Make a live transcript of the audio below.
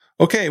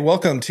Okay,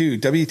 welcome to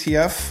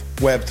WTF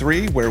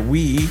Web3, where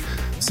we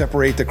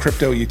separate the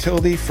crypto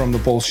utility from the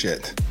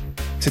bullshit.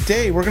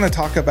 Today, we're going to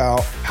talk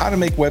about how to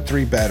make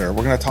Web3 better.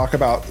 We're going to talk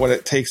about what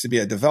it takes to be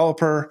a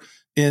developer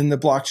in the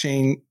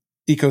blockchain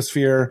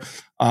ecosphere.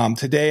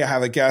 Today, I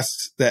have a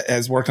guest that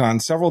has worked on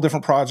several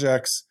different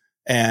projects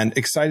and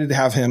excited to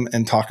have him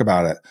and talk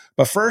about it.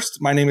 But first,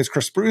 my name is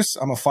Chris Bruce.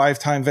 I'm a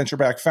 5-time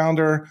venture-backed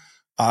founder.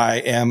 I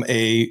am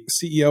a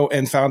CEO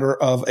and founder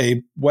of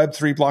a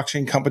Web3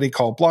 blockchain company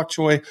called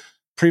Blockchoy.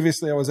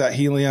 Previously, I was at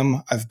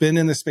Helium. I've been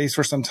in the space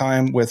for some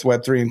time with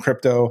Web3 and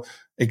crypto.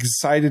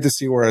 Excited to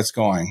see where it's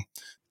going.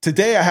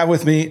 Today, I have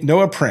with me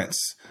Noah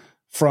Prince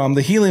from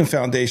the Helium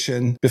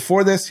Foundation.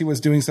 Before this, he was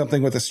doing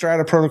something with the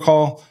Strata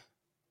protocol.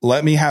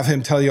 Let me have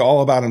him tell you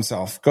all about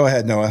himself. Go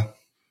ahead, Noah.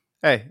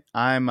 Hey,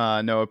 I'm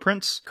Noah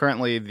Prince,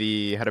 currently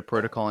the head of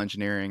protocol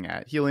engineering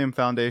at Helium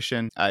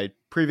Foundation. I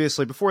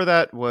previously, before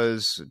that,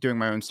 was doing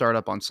my own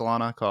startup on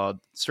Solana called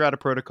Strata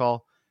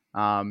Protocol.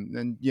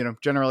 And,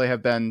 generally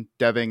have been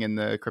deving in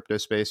the crypto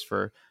space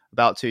for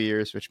about 2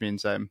 years, which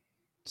means I'm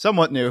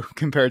somewhat new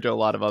compared to a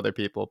lot of other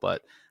people,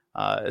 but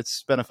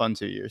it's been a fun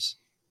 2 years.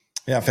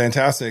 Yeah,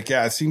 fantastic.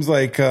 Yeah, it seems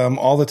like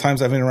all the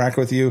times I've interacted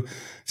with you, it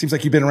seems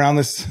like you've been around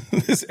this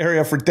this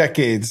area for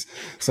decades.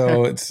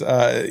 So it's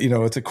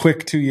it's a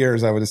quick 2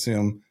 years, I would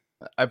assume.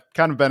 I've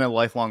kind of been a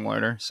lifelong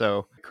learner,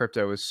 so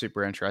crypto was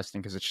super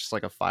interesting because it's just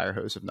like a fire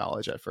hose of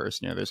knowledge at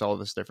first. There's all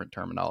this different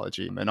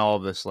terminology and all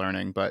of this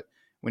learning, but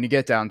when you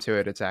get down to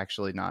it, it's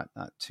actually not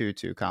too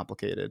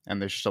complicated.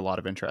 And there's just a lot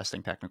of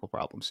interesting technical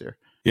problems here.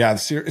 Yeah,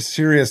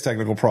 serious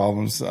technical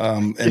problems.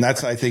 And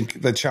that's, I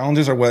think, the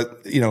challenges are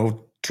what,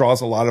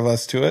 draws a lot of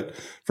us to it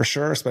for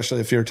sure,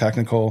 especially if you're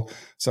technical.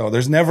 So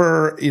there's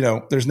never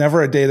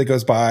a day that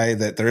goes by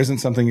that there isn't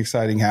something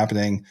exciting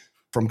happening,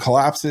 from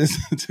collapses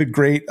to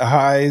great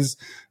highs.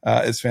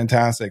 It's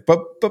fantastic.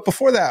 But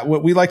before that,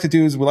 what we like to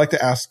do is we like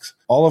to ask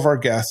all of our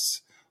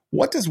guests,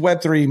 what does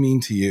Web3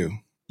 mean to you?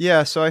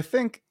 Yeah, so I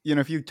think,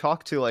 if you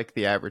talk to like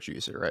the average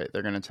user, right,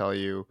 they're going to tell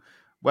you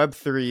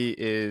Web3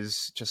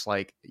 is just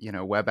like,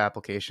 web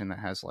application that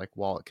has like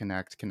Wallet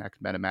Connect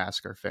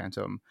MetaMask or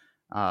Phantom.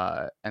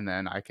 And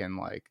then I can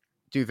like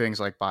do things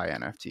like buy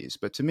NFTs.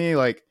 But to me,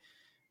 like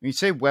when you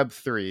say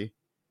Web3,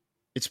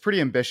 it's pretty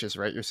ambitious,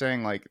 right? You're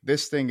saying like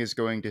this thing is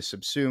going to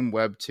subsume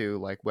Web 2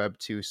 like Web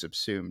 2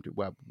 subsumed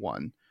Web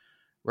 1,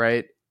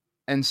 right?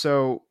 And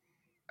so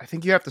I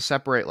think you have to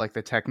separate like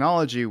the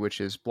technology, which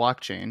is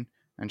blockchain,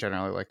 and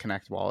generally like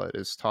Connect Wallet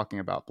is talking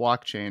about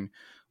blockchain,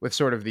 with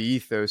sort of the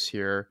ethos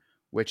here,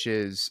 which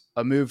is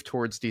a move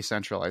towards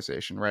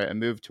decentralization, right? A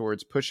move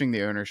towards pushing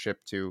the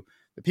ownership to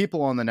the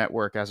people on the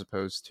network as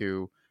opposed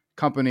to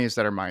companies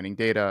that are mining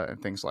data and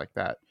things like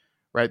that,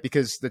 right?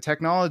 Because the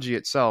technology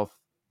itself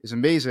is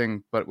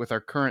amazing, but with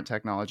our current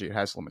technology, it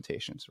has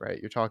limitations,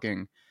 right? You're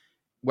talking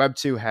Web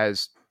 2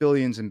 has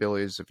billions and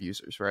billions of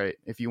users, right?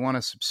 If you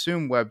want to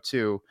subsume Web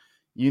 2,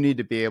 you need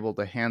to be able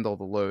to handle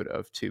the load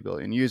of 2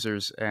 billion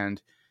users. And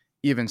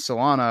even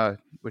Solana,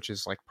 which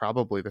is like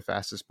probably the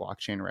fastest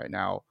blockchain right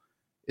now,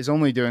 is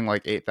only doing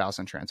like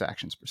 8,000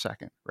 transactions per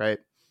second, right?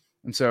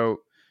 And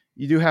so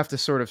you do have to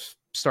sort of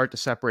start to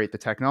separate the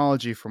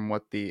technology from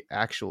what the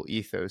actual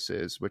ethos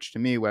is, which to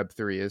me,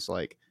 Web3 is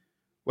like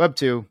Web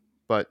 2,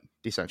 but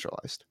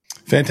decentralized.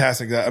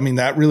 Fantastic.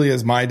 That really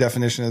is my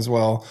definition as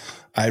well.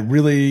 I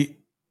really,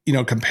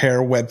 compare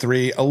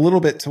Web3 a little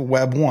bit to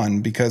Web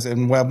 1, because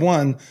in Web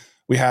 1,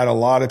 we had a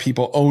lot of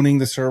people owning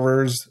the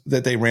servers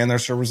that they ran their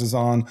services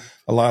on.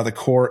 A lot of the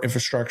core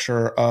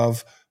infrastructure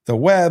of the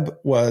web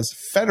was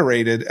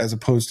federated as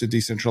opposed to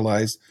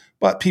decentralized,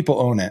 but people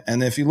own it.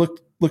 And if you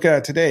look at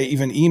it today,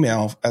 even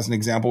email as an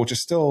example, which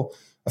is still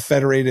a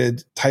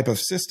federated type of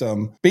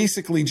system,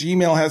 basically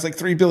Gmail has like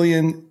 3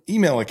 billion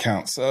email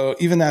accounts. So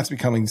even that's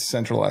becoming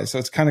centralized. So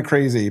it's kind of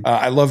crazy.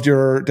 I loved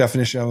your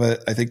definition of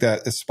it. I think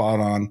that is spot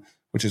on,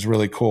 which is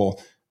really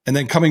cool. And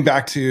then coming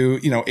back to,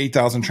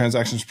 8,000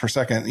 transactions per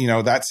second,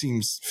 that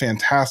seems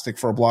fantastic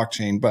for a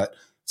blockchain, but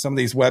some of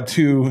these Web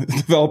 2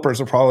 developers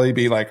will probably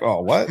be like,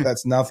 oh, what?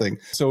 That's nothing.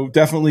 So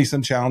definitely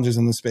some challenges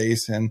in the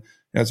space. And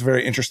it's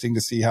very interesting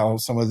to see how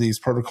some of these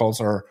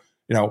protocols are,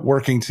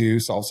 working to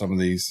solve some of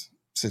these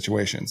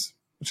situations,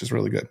 which is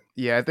really good.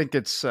 Yeah, I think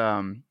it's,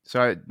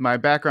 my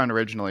background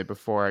originally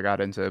before I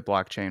got into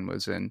blockchain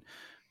was in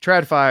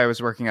TradFi. I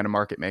was working at a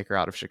market maker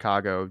out of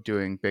Chicago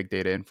doing big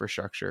data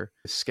infrastructure.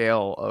 The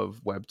scale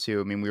of Web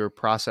 2, we were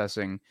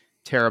processing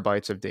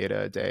terabytes of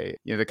data a day,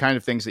 the kind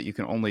of things that you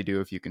can only do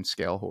if you can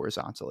scale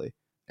horizontally.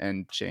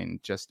 And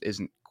chain just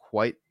isn't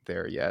quite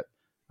there yet.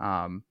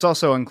 It's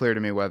also unclear to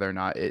me whether or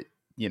not it,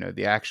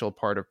 the actual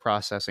part of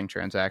processing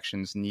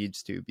transactions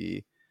needs to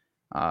be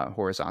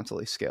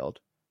horizontally scaled,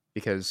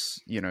 because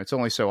it's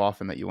only so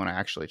often that you want to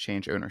actually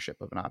change ownership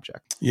of an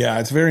object. Yeah,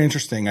 it's very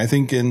interesting. I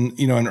think in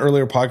an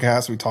earlier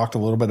podcast we talked a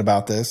little bit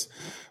about this,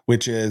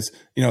 which is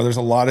there's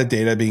a lot of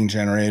data being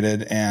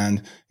generated,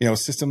 and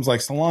systems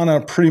like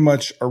Solana pretty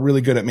much are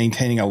really good at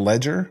maintaining a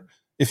ledger,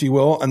 if you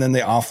will, and then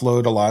they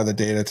offload a lot of the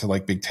data to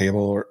like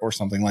Bigtable or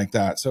something like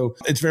that. So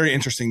it's very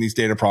interesting, these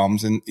data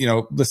problems, and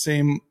the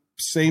same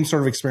same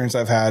sort of experience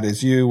I've had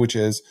as you, which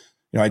is,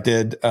 I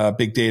did a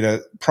big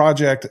data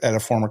project at a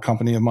former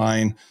company of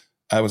mine.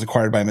 I was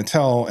acquired by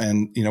Mattel,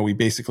 and, we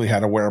basically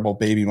had a wearable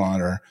baby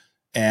monitor,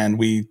 and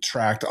we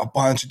tracked a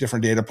bunch of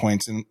different data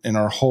points. And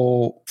our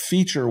whole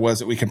feature was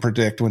that we can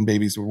predict when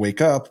babies would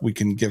wake up. We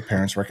can give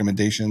parents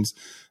recommendations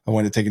of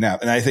when to take a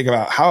nap. And I think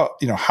about how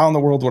in the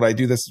world would I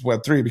do this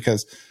with Web3?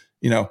 Because,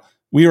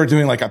 we were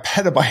doing like a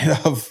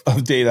petabyte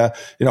of data,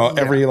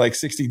 every like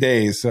 60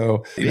 days.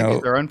 So,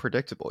 they're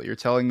unpredictable. You're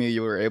telling me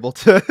you were able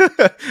to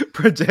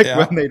predict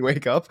when they'd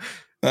wake up?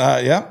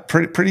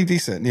 Pretty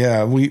decent.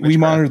 Yeah. We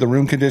monitor the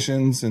room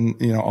conditions and,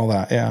 all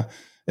that. Yeah.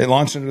 It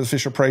launched under the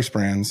Fisher-Price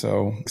brand.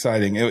 So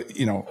exciting. It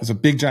was a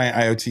big giant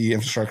IoT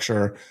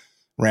infrastructure,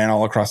 ran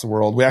all across the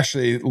world. We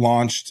actually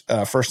launched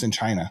first in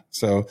China.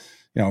 So,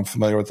 I'm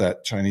familiar with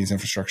that Chinese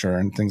infrastructure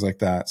and things like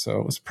that. So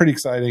it was pretty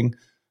exciting.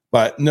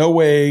 But no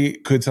way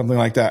could something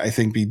like that, I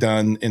think, be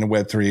done in a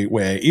Web3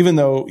 way, even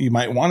though you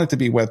might want it to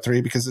be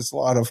Web3 because it's a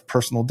lot of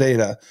personal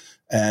data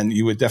and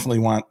you would definitely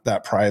want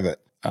that private.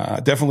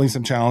 Definitely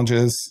some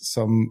challenges,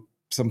 some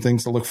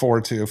things to look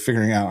forward to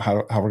figuring out how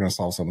we're going to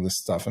solve some of this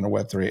stuff in a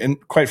Web3.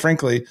 And quite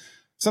frankly,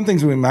 some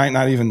things we might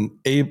not even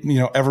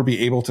ever be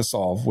able to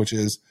solve, which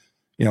is,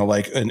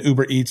 like an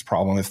Uber Eats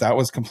problem. If that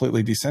was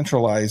completely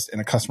decentralized and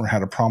a customer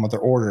had a problem with their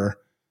order,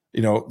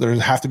 there'd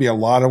have to be a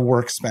lot of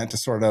work spent to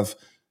sort of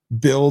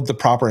build the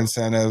proper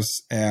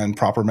incentives and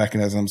proper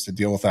mechanisms to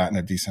deal with that in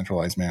a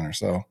decentralized manner.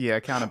 So yeah,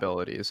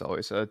 accountability is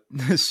always a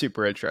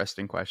super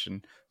interesting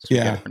question.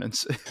 Yeah.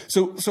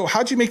 So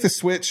how'd you make the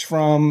switch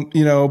from,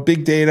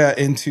 big data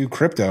into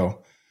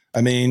crypto? I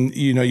mean,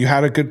 you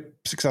had a good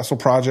successful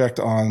project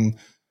on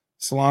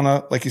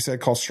Solana, like you said,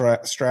 called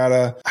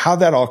Strata. How'd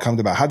that all come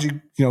about? How'd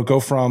you, go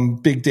from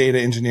big data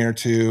engineer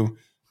to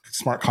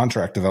smart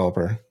contract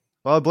developer?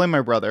 Well, I blame my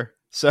brother.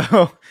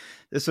 So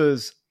this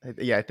was,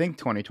 I think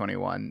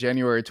 2021,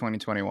 January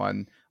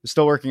 2021. I was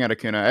still working at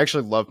Akuna. I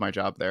actually loved my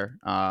job there.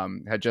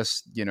 Had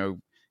just,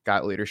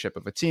 got leadership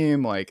of a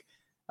team. Like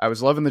I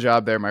was loving the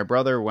job there. My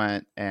brother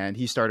went and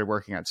he started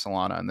working at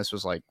Solana. And this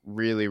was like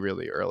really,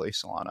 really early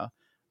Solana.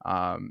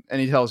 And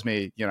he tells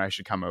me, I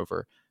should come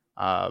over.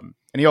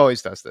 And he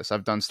always does this.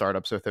 I've done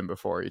startups with him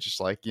before. He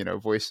just like,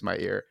 voiced in my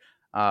ear.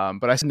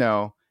 But I said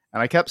no.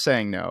 And I kept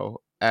saying no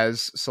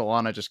as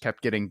Solana just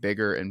kept getting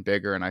bigger and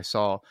bigger. And I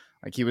saw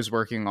like he was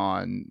working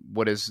on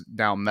what is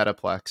now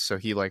Metaplex. So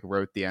he like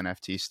wrote the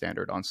NFT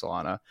standard on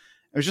Solana.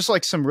 It was just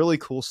like some really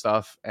cool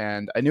stuff.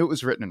 And I knew it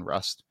was written in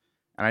Rust.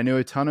 And I knew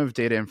a ton of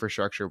data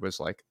infrastructure was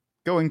like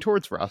going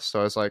towards Rust. So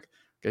I was like,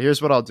 okay,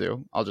 here's what I'll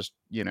do. I'll just,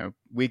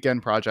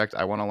 weekend project.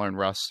 I want to learn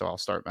Rust. So I'll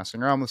start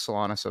messing around with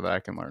Solana so that I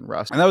can learn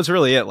Rust. And that was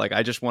really it. Like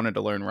I just wanted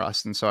to learn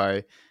Rust. And so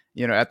I,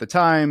 at the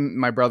time,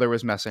 my brother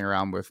was messing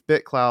around with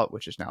BitClout,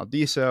 which is now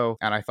DeSo,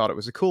 and I thought it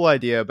was a cool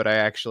idea, but I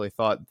actually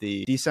thought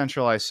the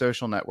decentralized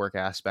social network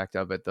aspect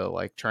of it, the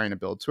like trying to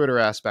build Twitter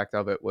aspect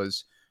of it,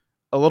 was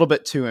a little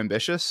bit too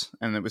ambitious,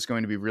 and it was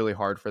going to be really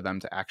hard for them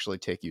to actually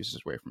take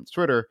users away from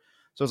Twitter.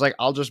 So I was like,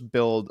 I'll just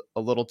build a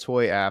little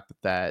toy app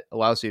that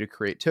allows you to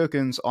create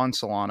tokens on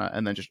Solana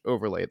and then just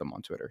overlay them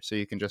on Twitter. So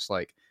you can just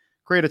like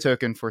create a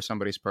token for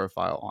somebody's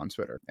profile on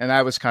Twitter. And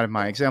that was kind of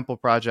my example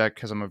project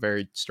because I'm a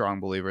very strong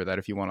believer that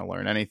if you want to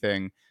learn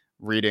anything,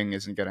 reading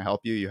isn't going to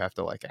help you. You have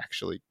to like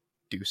actually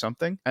do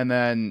something. And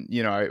then,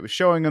 I was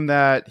showing him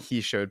that.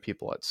 He showed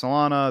people at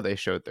Solana. They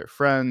showed their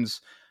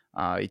friends.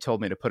 He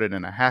told me to put it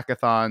in a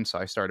hackathon. So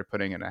I started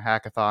putting in a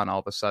hackathon. All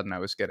of a sudden I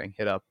was getting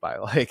hit up by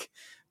like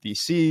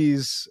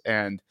VCs,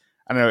 and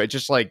I don't know, it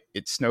just like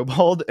it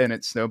snowballed, and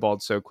it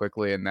snowballed so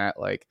quickly. And that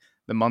like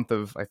the month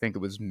of, I think it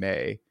was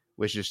May,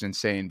 was just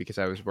insane because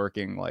I was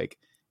working like,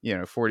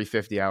 40,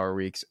 50 hour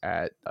weeks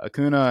at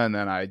Akuna. And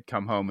then I'd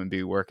come home and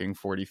be working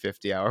 40,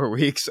 50 hour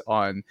weeks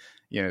on,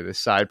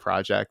 this side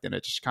project. And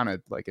it just kind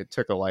of like, it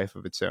took a life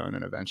of its own.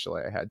 And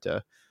eventually I had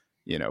to,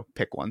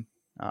 pick one.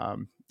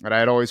 But I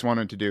had always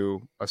wanted to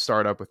do a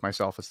startup with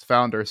myself as the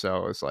founder. So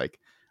I was like,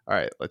 all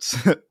right,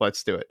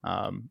 let's do it.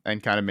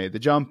 And kind of made the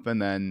jump,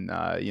 and then,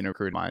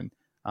 recruited mine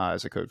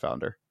as a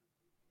co-founder.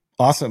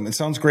 Awesome. It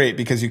sounds great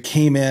because you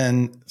came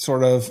in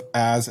sort of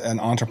as an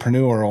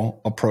entrepreneurial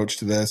approach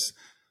to this,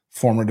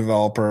 former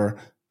developer,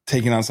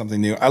 taking on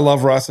something new. I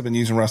love Rust. I've been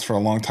using Rust for a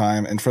long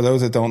time. And for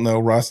those that don't know,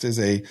 Rust is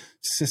a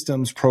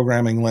systems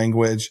programming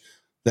language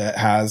that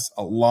has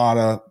a lot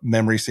of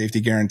memory safety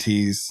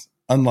guarantees,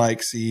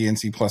 unlike C and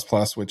C++,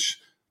 which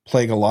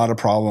plague a lot of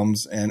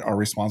problems and are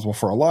responsible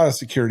for a lot of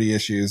security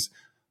issues.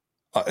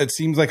 It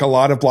seems like a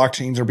lot of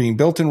blockchains are being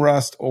built in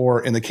Rust,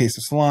 or in the case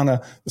of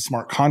Solana, the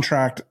smart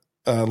contract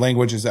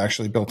language is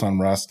actually built on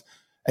Rust.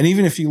 And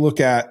even if you look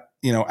at,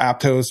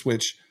 Aptos,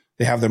 which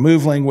they have their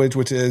Move language,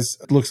 which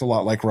looks a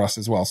lot like Rust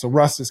as well. So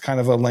Rust is kind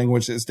of a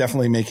language that is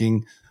definitely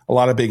making a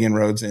lot of big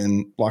inroads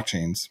in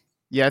blockchains.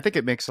 Yeah, I think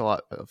it makes a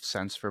lot of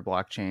sense for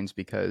blockchains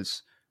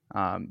because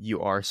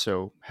you are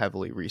so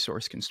heavily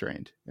resource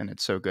constrained, and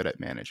it's so good at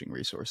managing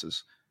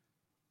resources.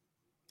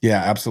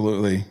 Yeah,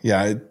 absolutely.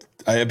 Yeah.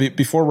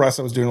 Before Rust,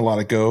 I was doing a lot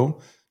of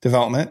Go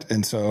development.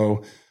 And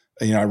so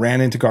I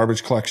ran into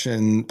garbage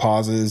collection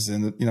pauses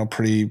and,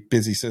 pretty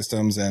busy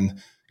systems,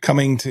 and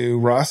coming to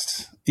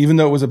Rust, even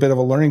though it was a bit of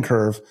a learning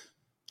curve,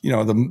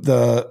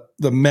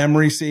 the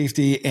memory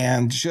safety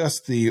and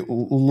just the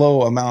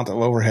low amount of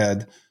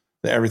overhead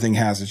that everything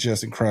has is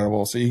just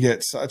incredible. So you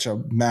get such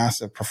a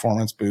massive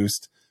performance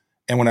boost.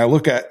 And when I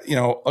look at,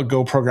 a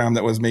Go program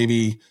that was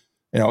maybe,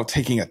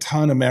 taking a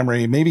ton of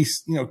memory, maybe,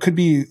 could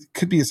be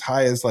as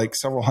high as like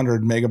several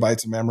hundred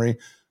megabytes of memory.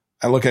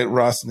 I look at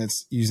Rust and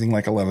it's using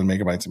like 11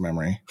 megabytes of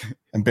memory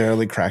and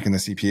barely cracking the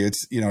CPU.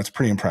 It's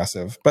pretty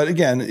impressive. But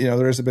again,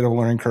 there is a bit of a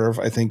learning curve.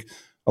 I think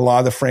a lot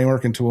of the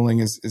framework and tooling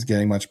is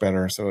getting much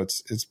better. So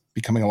it's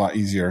becoming a lot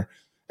easier.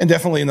 And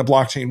definitely in the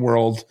blockchain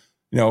world,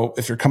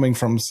 if you're coming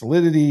from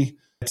Solidity,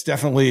 it's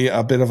definitely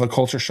a bit of a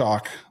culture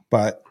shock.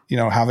 But,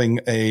 having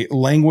a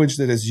language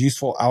that is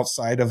useful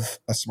outside of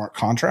a smart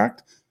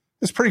contract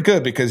is pretty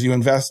good, because you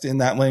invest in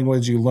that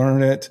language, you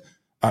learn it.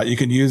 You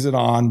can use it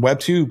on Web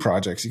 2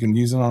 projects. You can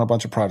use it on a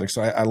bunch of projects.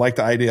 So I like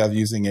the idea of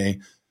using a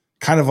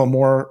kind of a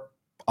more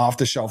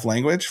off-the-shelf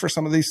language for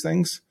some of these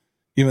things,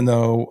 even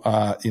though,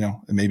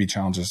 it may be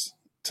challenges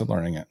to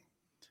learning it.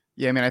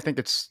 Yeah, I mean, I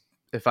think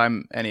if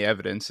I'm any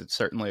evidence, it's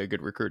certainly a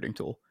good recruiting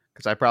tool,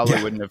 because I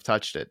probably wouldn't have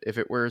touched it. If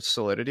it were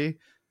Solidity,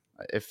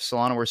 if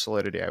Solana were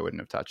Solidity, I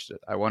wouldn't have touched it.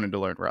 I wanted to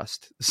learn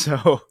Rust.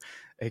 So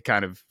it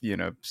kind of,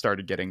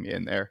 started getting me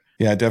in there.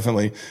 Yeah,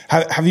 definitely.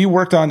 Have you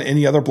worked on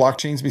any other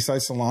blockchains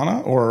besides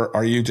Solana, or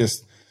are you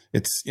just,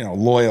 it's,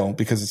 loyal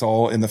because it's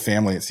all in the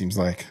family, it seems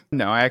like?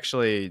 No, I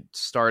actually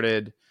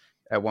started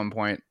at one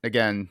point,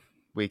 again,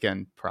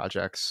 weekend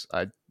projects.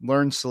 I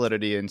learned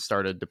Solidity and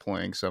started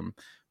deploying some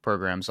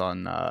programs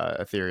on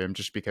Ethereum,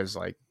 just because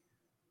like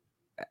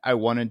I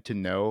wanted to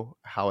know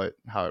how it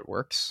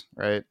works,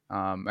 right?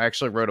 I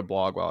actually wrote a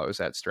blog while I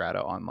was at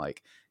Strata on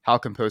like how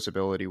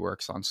composability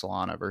works on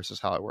Solana versus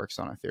how it works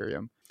on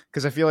Ethereum.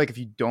 Because I feel like if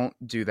you don't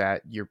do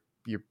that, you're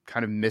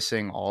kind of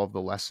missing all of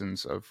the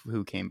lessons of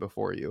who came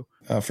before you.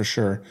 For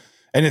sure.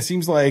 And it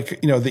seems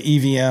like,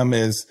 the EVM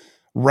is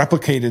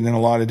replicated in a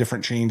lot of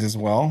different chains as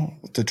well,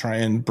 to try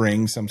and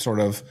bring some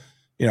sort of,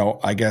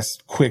 I guess,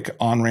 quick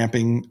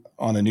on-ramping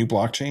on a new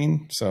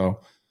blockchain. So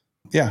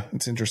yeah,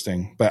 it's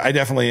interesting. But I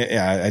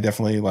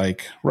definitely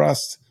like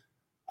Rust.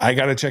 I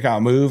got to check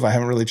out Move. I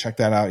haven't really checked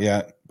that out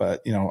yet,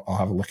 but I'll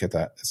have a look at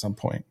that at some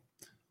point.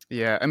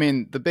 Yeah, I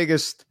mean, the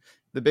biggest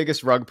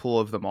rug pull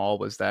of them all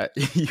was that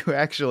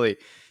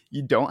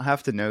you don't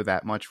have to know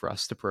that much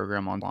Rust to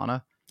program on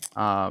Solana.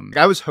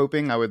 I was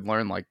hoping I would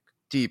learn like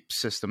deep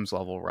systems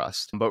level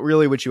Rust, but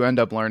really what you end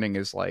up learning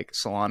is like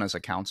Solana's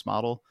accounts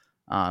model,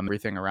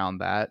 everything around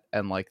that,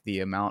 and like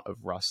the amount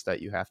of Rust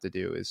that you have to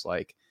do is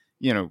like,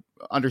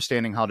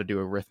 understanding how to do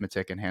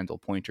arithmetic and handle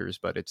pointers,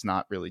 but it's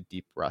not really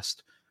deep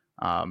Rust.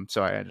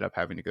 So I ended up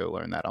having to go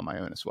learn that on my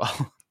own as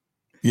well.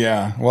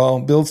 Yeah, well,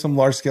 build some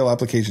large scale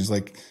applications.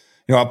 Like,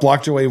 at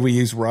BlockJoy, we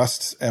use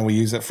Rust and we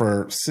use it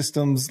for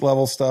systems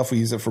level stuff. We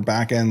use it for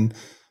back end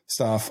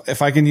stuff.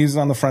 If I can use it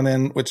on the front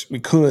end, which we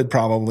could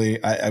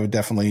probably, I would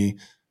definitely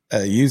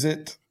use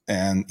it.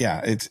 And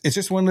yeah, it's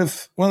just one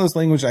of those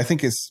languages I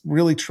think is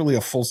really truly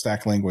a full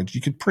stack language.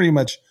 You could pretty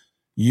much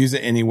use it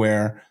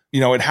anywhere.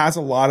 It has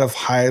a lot of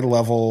high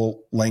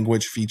level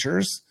language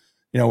features,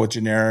 with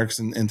generics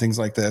and things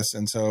like this.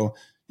 And so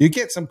you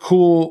get some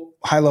cool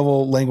high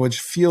level language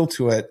feel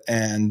to it,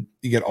 and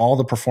you get all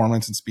the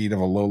performance and speed of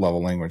a low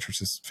level language,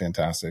 which is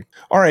fantastic.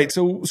 All right.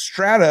 So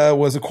Strata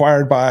was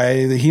acquired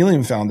by the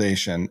Helium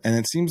Foundation, and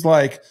it seems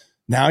like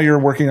now you're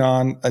working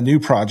on a new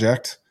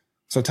project.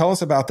 So tell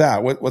us about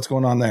that. What's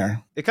going on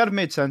there? It kind of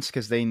made sense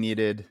because they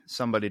needed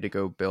somebody to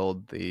go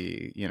build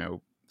the,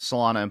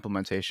 Solana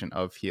implementation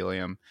of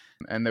Helium.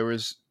 And there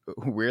was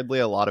weirdly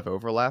a lot of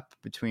overlap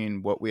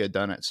between what we had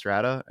done at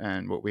Strata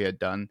and what we had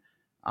done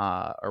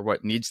or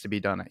what needs to be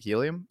done at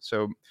Helium.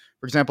 So,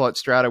 for example, at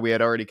Strata, we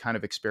had already kind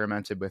of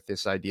experimented with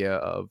this idea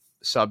of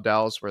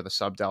subDAOs, where the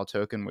subDAO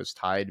token was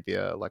tied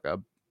via like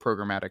a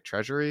programmatic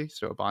treasury,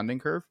 so a bonding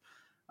curve,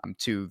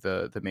 to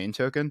the main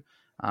token.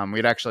 We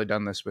had actually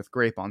done this with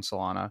Grape on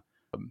Solana.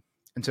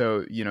 And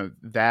so,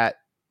 that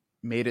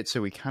made it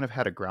so we kind of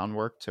had a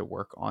groundwork to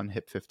work on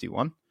HIP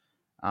 51.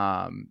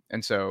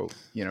 And so,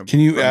 can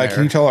you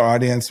tell our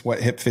audience what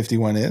HIP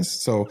 51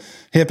 is? So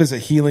HIP is a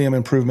Helium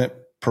improvement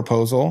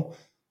proposal.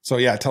 So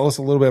yeah, tell us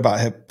a little bit about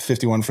HIP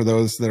 51 for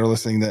those that are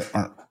listening that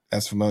aren't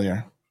as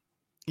familiar.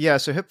 Yeah,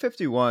 so HIP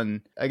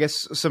 51, I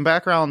guess some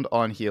background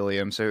on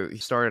Helium. So he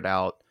started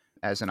out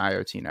as an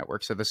IoT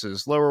network. So this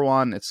is lower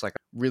one. It's like a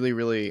really,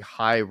 really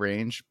high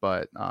range,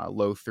 but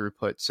low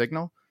throughput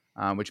signal,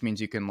 which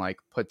means you can like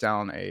put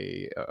down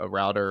a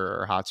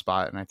router or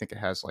hotspot. And I think it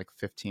has like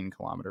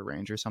 15-kilometer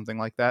range or something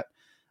like that.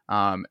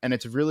 And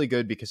it's really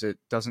good because it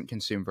doesn't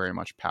consume very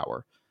much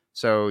power.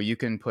 So you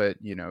can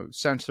put,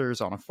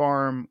 sensors on a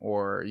farm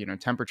or,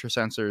 temperature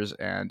sensors,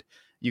 and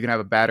you can have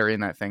a battery in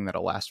that thing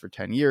that'll last for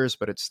 10 years,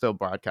 but it's still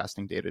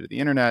broadcasting data to the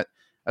internet,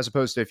 as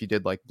opposed to if you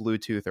did like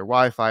Bluetooth or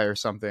Wi-Fi or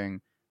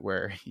something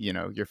where,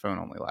 your phone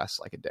only lasts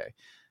like a day.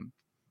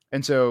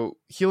 And so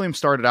Helium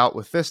started out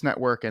with this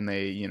network, and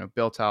they,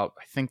 built out,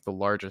 I think, the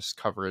largest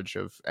coverage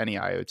of any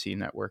IoT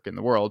network in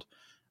the world.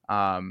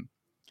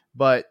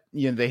 But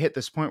they hit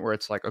this point where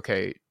it's like,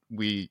 okay,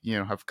 we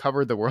have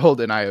covered the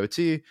world in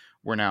IoT.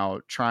 We're now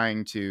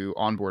trying to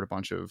onboard a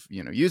bunch of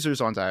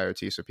users onto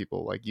IoT, so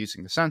people like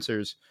using the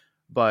sensors,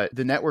 but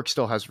the network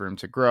still has room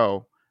to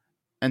grow.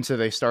 And so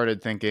they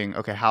started thinking,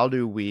 okay, how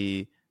do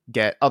we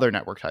get other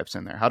network types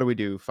in there? How do we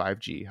do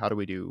 5G? How do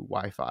we do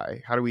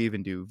Wi-Fi? How do we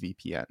even do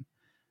VPN?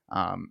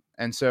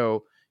 And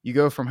so you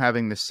go from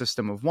having this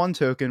system of one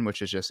token,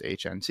 which is just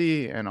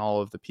HNT, and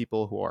all of the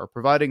people who are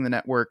providing the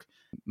network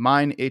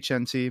mine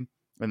HNT,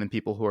 and then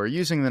people who are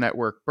using the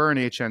network burn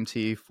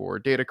HNT for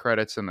data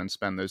credits and then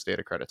spend those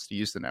data credits to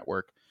use the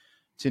network,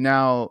 to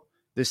now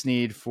this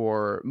need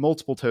for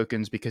multiple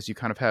tokens because you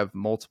kind of have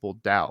multiple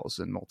DAOs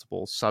and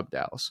multiple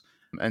sub-DAOs.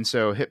 And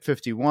so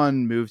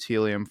HIP51 moved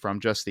Helium from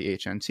just the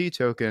HNT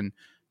token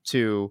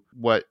to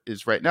what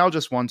is right now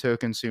just one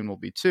token, soon will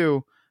be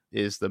two,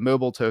 is the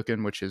mobile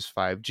token, which is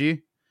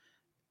 5G.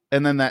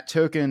 And then that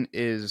token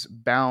is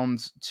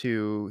bound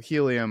to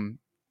Helium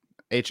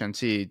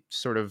HNT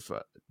sort of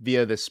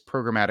via this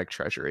programmatic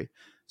treasury.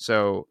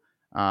 So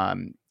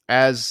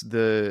as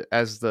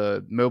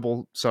the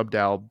mobile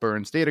sub-DAO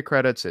burns data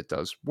credits, it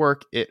does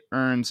work, it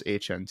earns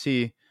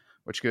HNT,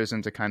 which goes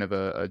into kind of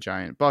a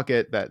giant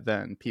bucket that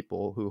then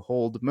people who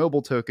hold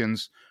mobile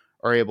tokens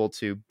are able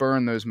to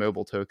burn those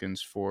mobile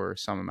tokens for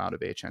some amount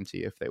of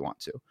HNT if they want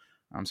to.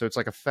 So it's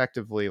like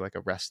effectively like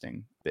a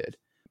resting bid.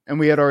 And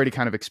we had already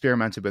kind of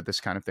experimented with this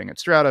kind of thing at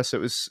Strata, so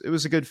it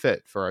was a good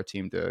fit for our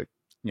team to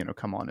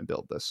come on and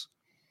build this.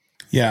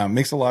 Yeah,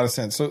 makes a lot of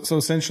sense. So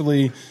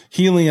essentially,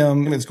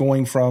 Helium is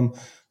going from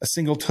a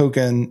single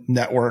token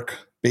network,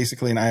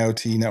 basically an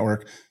IoT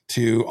network,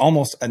 to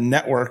almost a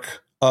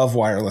network of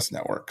wireless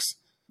networks.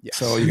 Yes.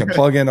 So you can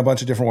plug in a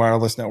bunch of different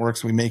wireless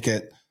networks. We make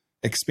it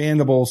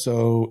expandable.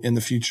 So in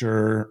the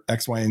future,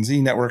 X, Y, and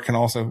Z network can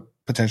also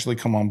potentially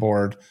come on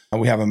board.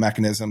 We have a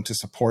mechanism to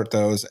support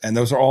those. And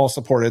those are all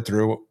supported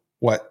through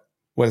what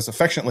is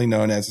affectionately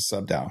known as a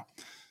sub-DAO.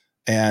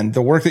 And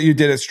the work that you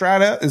did at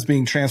Strata is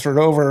being transferred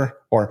over,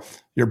 or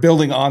you're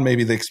building on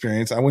maybe the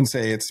experience. I wouldn't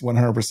say it's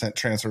 100%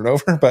 transferred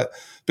over, but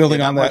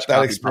building on that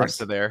experience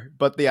there.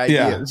 But the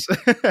ideas.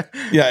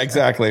 Yeah,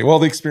 exactly. Well,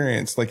 the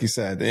experience, like you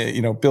said,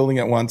 building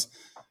it once.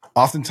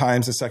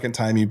 Oftentimes, the second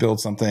time you build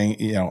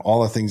something,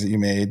 all the things that you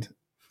made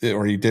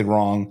or you did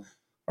wrong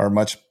are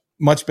much,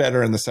 much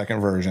better in the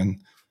second version.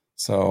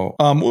 So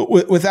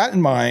with that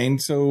in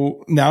mind,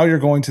 so now you're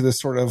going to this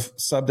sort of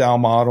sub-DAO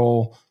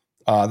model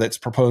that's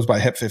proposed by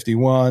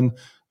HIP51.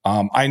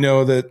 I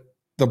know that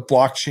the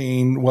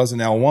blockchain was an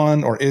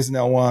L1 or is an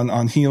L1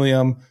 on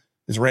Helium,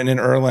 is written in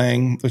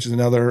Erlang, which is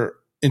another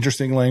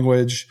interesting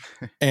language.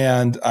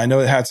 And I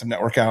know it had some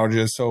network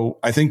outages. So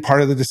I think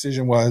part of the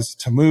decision was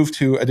to move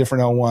to a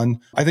different L1,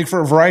 I think for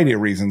a variety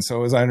of reasons.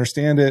 So as I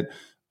understand it,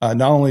 not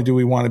only do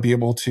we want to be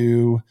able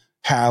to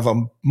have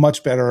a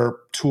much better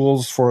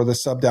tools for the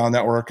sub-DAO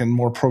network and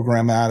more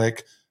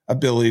programmatic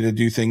ability to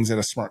do things at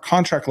a smart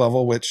contract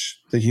level, which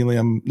the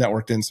Helium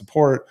network didn't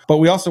support. But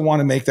we also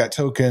want to make that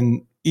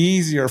token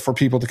easier for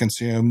people to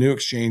consume, new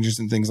exchanges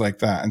and things like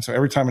that. And so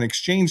every time an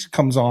exchange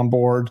comes on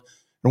board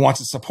and wants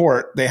to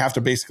support, they have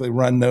to basically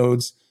run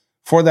nodes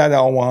for that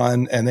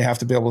L1, and they have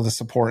to be able to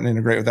support and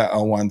integrate with that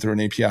L1 through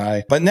an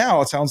API. But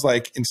now it sounds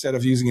like instead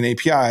of using an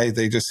API,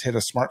 they just hit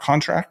a smart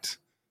contract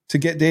to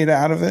get data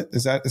out of it.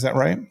 Is that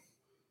right?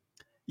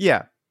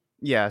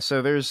 Yeah.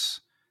 So there's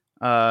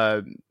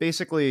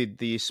basically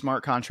the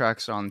smart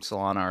contracts on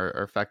Solana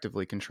are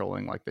effectively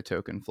controlling like the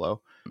token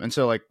flow. And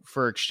so like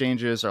for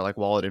exchanges or like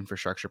wallet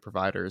infrastructure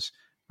providers,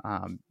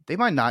 they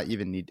might not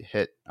even need to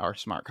hit our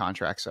smart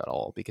contracts at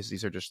all, because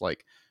these are just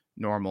like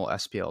normal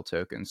SPL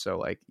tokens. So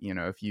like,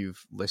 if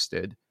you've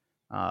listed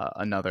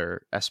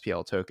another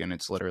SPL token,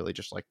 it's literally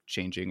just like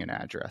changing an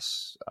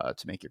address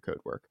to make your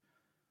code work,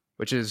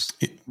 which is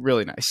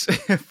really nice.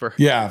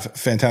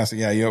 Fantastic.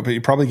 Yeah, but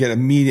you probably get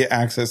immediate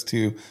access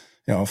to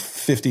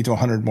 50 to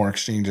 100 more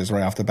exchanges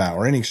right off the bat,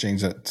 or any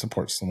exchange that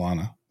supports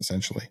Solana,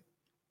 essentially.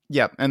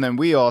 Yeah, and then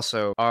we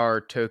also, our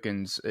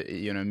tokens,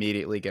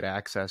 immediately get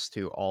access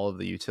to all of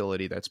the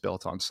utility that's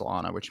built on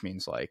Solana, which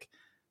means like,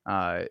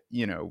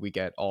 we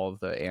get all of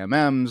the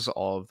AMMs,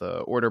 all of the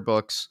order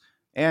books,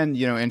 and,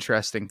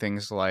 interesting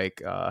things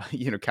like,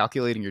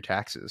 calculating your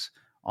taxes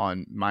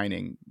on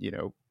mining,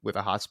 with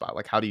a hotspot.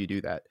 Like, how do you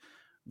do that?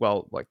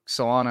 Well, like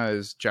Solana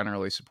is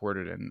generally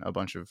supported in a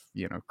bunch of,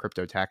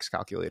 crypto tax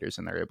calculators,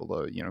 and they're able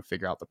to,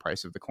 figure out the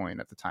price of the coin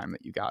at the time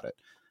that you got it.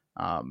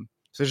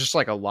 So there's just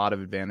like a lot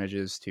of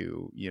advantages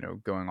to,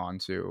 going on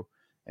to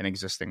an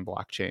existing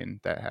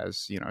blockchain that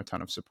has, a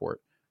ton of support.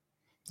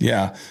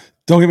 Yeah.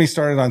 Don't get me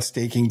started on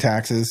staking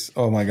taxes.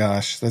 Oh my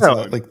gosh.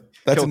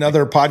 That's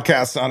another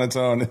podcast on its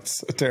own.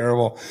 It's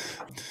terrible.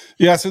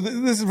 Yeah. So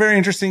this is very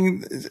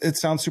interesting. It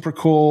sounds super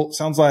cool.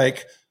 Sounds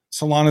like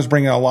Solana's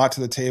bringing a lot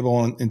to the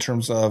table in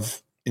terms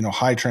of,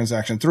 high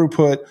transaction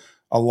throughput,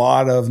 a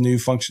lot of new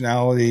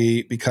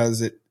functionality,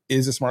 because it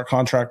is a smart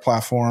contract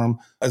platform,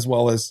 as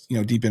well as,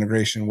 deep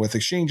integration with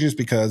exchanges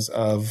because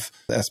of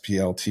the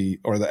SPLT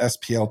or the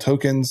SPL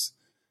tokens.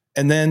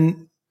 And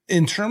then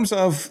in terms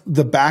of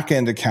the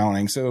backend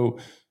accounting, so,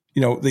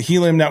 the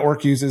Helium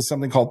network uses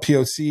something called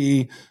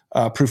POC,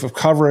 proof of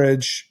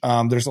coverage.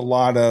 There's a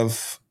lot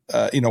of,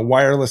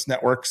 wireless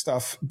network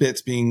stuff,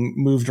 bits being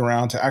moved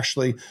around to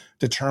actually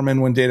determine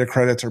when data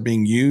credits are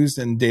being used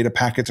and data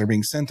packets are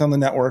being sent on the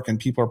network and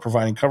people are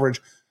providing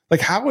coverage.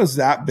 Like, how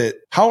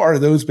are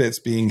those bits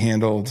being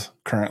handled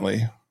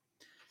currently?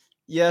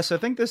 Yes, I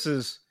think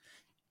it's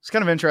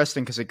kind of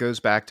interesting because it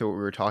goes back to what we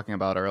were talking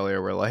about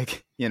earlier, where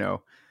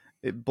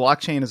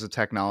blockchain is a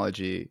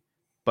technology,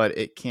 but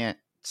it can't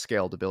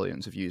scale to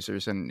billions of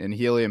users. And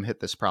Helium hit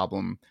this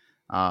problem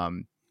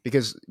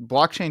because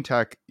blockchain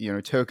tech,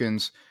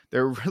 tokens,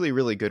 they're a really,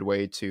 really good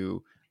way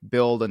to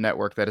build a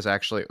network that is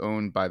actually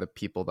owned by the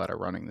people that are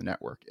running the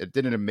network. It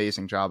did an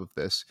amazing job of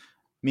this.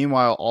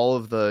 Meanwhile, all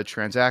of the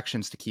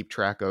transactions to keep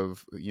track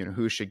of,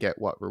 who should get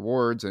what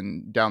rewards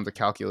and down to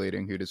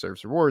calculating who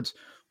deserves rewards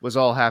was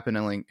all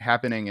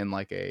happening in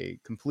like a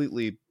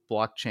completely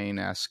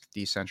blockchain-esque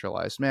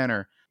decentralized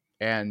manner.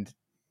 And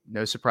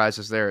no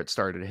surprises there, it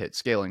started to hit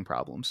scaling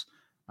problems.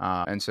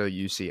 And so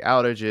you see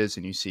outages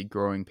and you see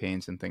growing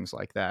pains and things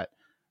like that.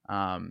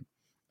 And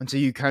so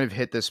you kind of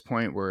hit this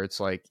point where it's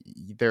like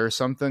there are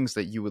some things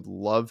that you would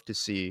love to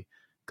see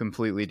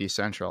completely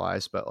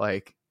decentralized, but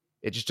like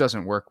it just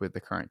doesn't work with the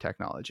current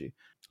technology.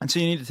 And so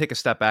you need to take a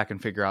step back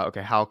and figure out,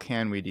 okay, how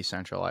can we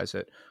decentralize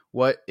it?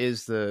 What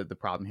is the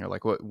problem here?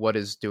 Like what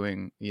is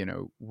doing,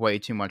 way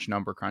too much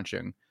number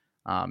crunching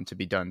to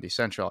be done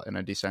in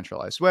a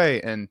decentralized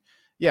way? And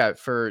yeah,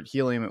 for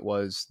Helium, it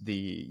was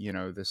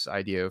this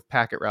idea of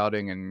packet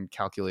routing and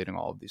calculating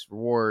all of these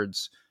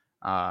rewards,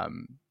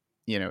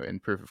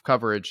 and proof of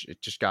coverage.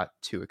 It just got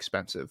too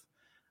expensive.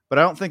 But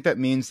I don't think that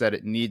means that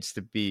it needs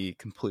to be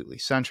completely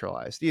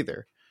centralized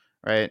either.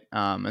 Right.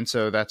 And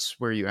so that's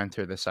where you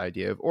enter this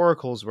idea of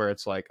oracles, where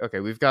it's like, okay,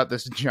 we've got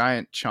this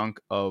giant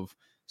chunk of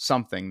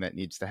something that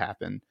needs to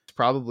happen. It's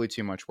probably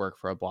too much work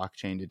for a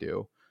blockchain to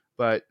do.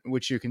 But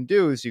what you can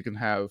do is you can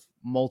have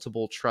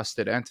multiple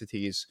trusted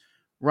entities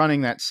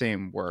running that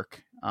same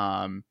work.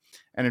 And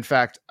in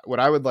fact, what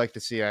I would like to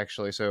see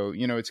actually, so,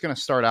 it's going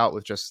to start out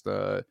with just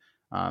the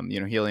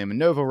Helium and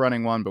Nova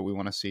running one, but we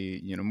want to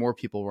see, more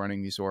people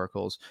running these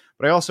oracles.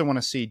 But I also want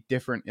to see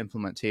different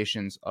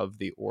implementations of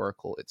the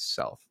oracle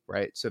itself,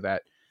 right? So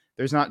that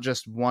there's not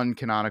just one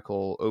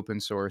canonical open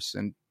source,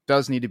 and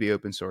does need to be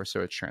open source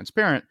so it's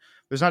transparent.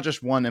 There's not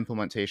just one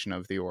implementation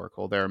of the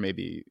oracle. There are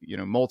maybe,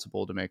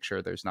 multiple to make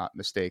sure there's not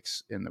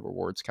mistakes in the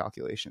rewards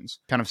calculations.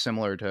 Kind of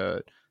similar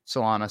to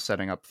Solana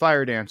setting up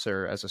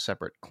Firedancer as a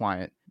separate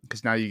client,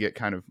 because now you get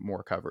kind of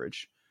more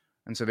coverage.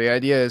 And so the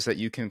idea is that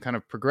you can kind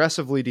of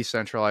progressively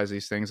decentralize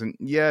these things. And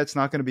yeah, it's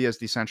not going to be as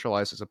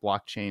decentralized as a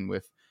blockchain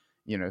with,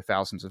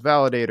 thousands of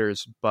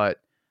validators, but,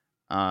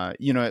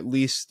 at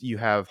least you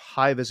have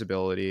high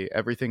visibility.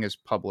 Everything is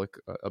public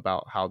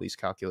about how these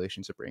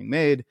calculations are being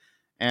made.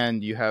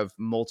 And you have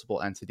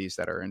multiple entities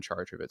that are in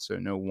charge of it. So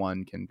no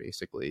one can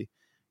basically,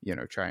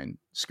 try and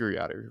screw you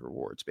out of your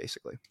rewards,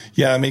 basically.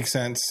 Yeah, it makes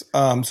sense.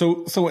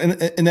 So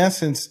in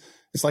essence,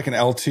 it's like an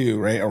L2,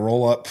 right? A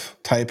roll up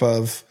type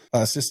of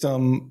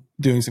system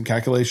doing some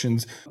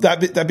calculations.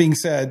 That being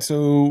said,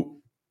 so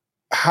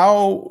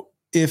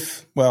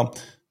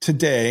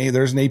today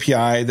there's an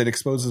API that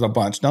exposes a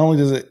bunch. Not only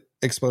does it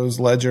expose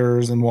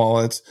ledgers and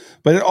wallets,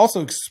 but it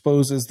also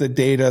exposes the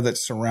data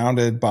that's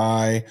surrounded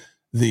by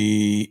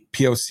the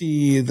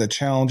POC, the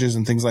challenges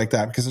and things like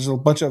that, because there's a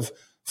bunch of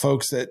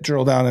folks that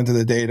drill down into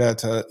the data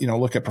to,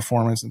 look at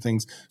performance and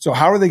things. So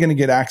how are they going to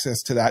get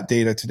access to that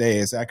data today?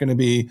 Is that going to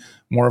be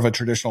more of a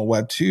traditional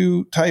Web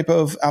 2 type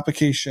of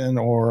application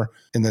or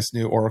in this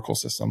new Oracle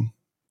system?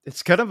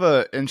 It's kind of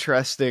an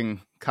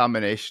interesting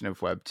combination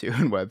of Web 2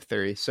 and Web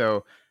 3.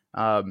 So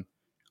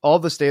all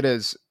this data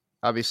is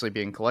obviously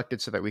being collected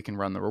so that we can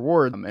run the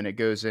reward, and it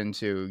goes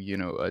into,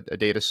 a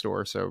data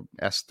store, so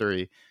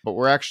S3. But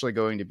we're actually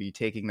going to be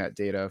taking that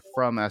data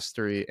from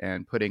S3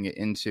 and putting it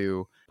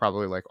into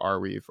probably like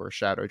Arweave or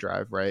Shadow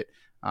Drive, right?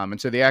 And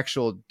so the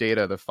actual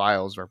data, the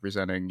files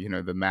representing,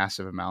 the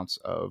massive amounts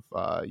of,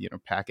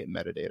 packet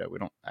metadata. We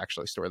don't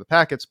actually store the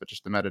packets, but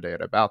just the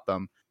metadata about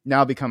them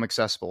now become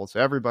accessible to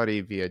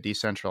everybody via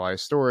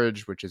decentralized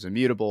storage, which is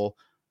immutable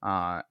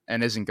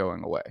and isn't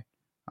going away.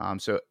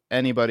 So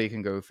anybody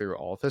can go through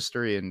all of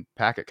history and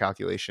packet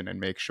calculation and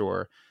make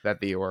sure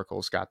that the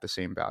oracles got the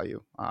same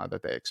value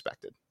that they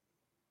expected.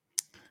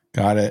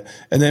 Got it.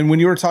 And then when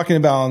you were talking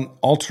about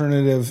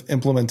alternative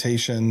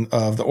implementation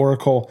of the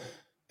oracle,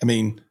 I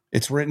mean,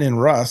 it's written in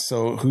Rust,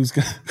 so who's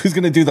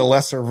going to do the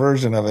lesser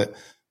version of it?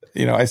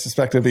 I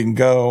suspect it'd be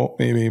Go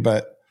maybe,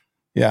 but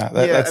yeah.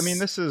 I mean,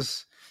 this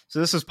is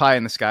pie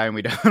in the sky, and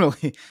we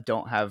definitely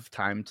don't have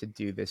time to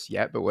do this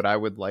yet. But what I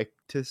would like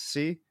to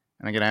see,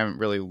 and again, I haven't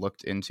really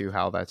looked into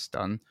how that's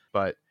done,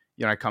 but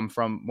I come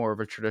from more of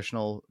a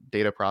traditional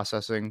data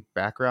processing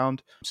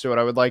background. So what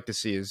I would like to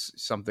see is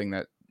something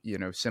that,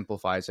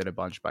 simplifies it a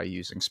bunch by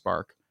using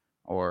Spark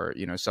or,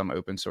 some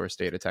open source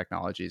data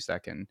technologies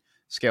that can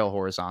scale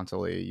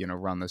horizontally,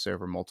 run this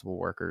over multiple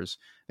workers.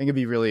 I think it'd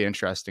be really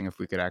interesting if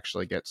we could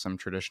actually get some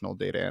traditional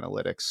data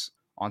analytics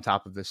on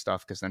top of this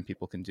stuff, because then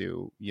people can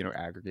do,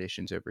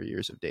 aggregations over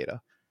years of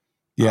data.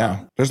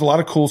 Yeah, there's a lot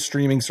of cool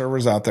streaming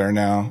servers out there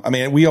now. I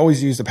mean, we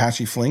always used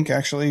Apache Flink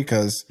actually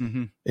because,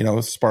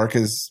 Spark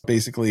is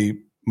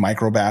basically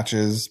micro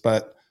batches.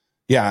 But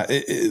yeah,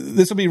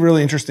 this will be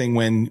really interesting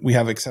when we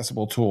have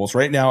accessible tools.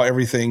 Right now,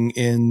 everything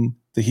in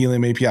the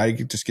Helium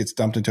API just gets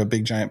dumped into a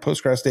big giant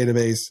Postgres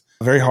database.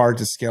 Very hard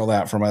to scale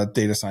that from a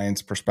data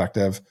science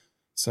perspective.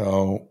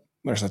 So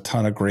there's a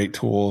ton of great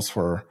tools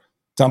for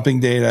dumping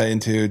data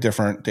into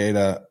different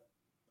data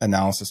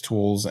analysis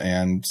tools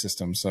and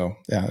systems. So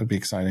yeah, it'd be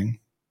exciting.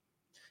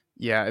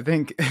 Yeah, I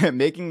think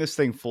making this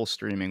thing full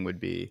streaming would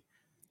be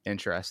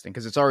interesting,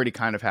 because it's already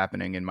kind of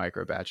happening in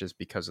micro batches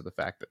because of the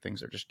fact that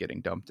things are just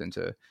getting dumped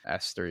into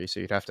S3. So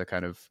you'd have to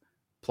kind of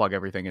plug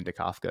everything into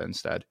Kafka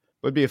instead.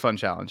 Would be a fun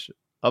challenge.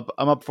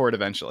 I'm up for it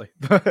eventually,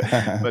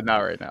 but not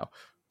right now.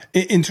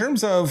 In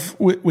terms of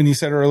when you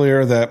said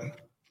earlier that,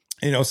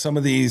 some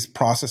of these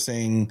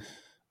processing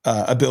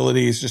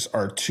abilities just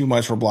are too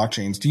much for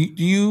blockchains. Do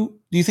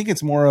you think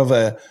it's more of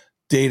a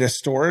data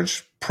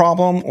storage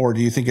problem, or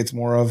do you think it's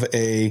more of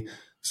a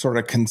sort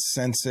of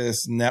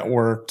consensus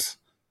networked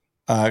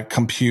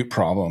compute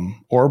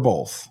problem, or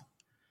both?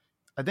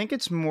 I think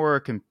it's more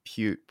a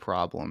compute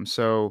problem.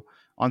 So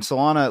on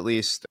Solana, at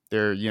least,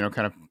 they're,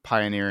 kind of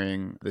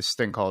pioneering this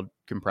thing called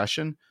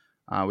compression,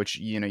 which,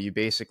 you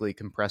basically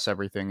compress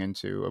everything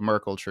into a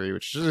Merkle tree,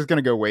 which is going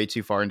to go way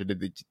too far into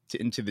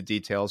the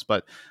details.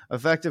 But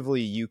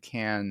effectively, you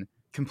can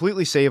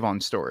completely save on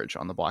storage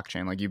on the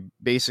blockchain. Like, you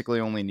basically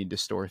only need to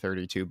store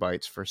 32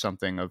 bytes for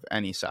something of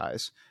any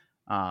size.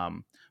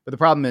 But the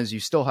problem is you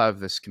still have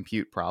this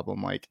compute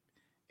problem. Like,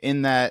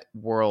 in that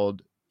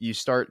world, you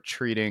start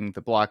treating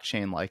the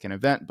blockchain like an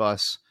event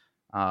bus,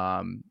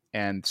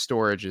 and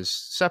storage is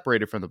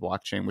separated from the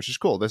blockchain, which is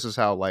cool. This is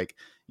how,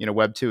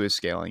 Web 2 is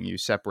scaling. You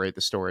separate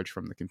the storage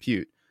from the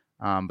compute.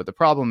 But the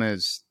problem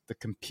is the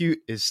compute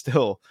is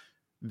still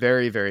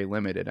very, very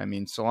limited. I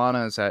mean,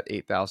 Solana is at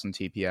 8,000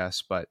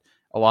 TPS, but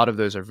a lot of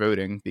those are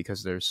voting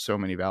because there's so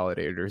many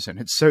validators and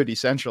it's so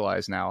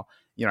decentralized now.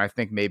 I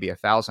think maybe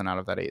 1,000 out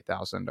of that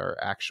 8,000 are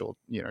actual,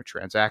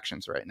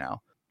 transactions right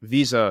now.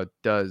 Visa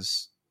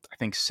does, I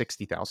think,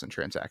 60,000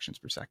 transactions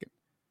per second.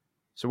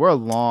 So we're a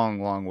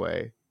long, long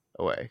way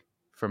away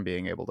from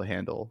being able to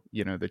handle,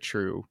 the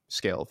true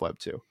scale of Web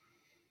 2.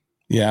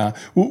 Yeah.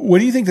 What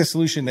do you think the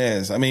solution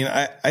is? I mean,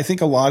 I think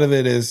a lot of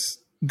it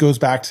goes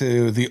back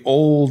to the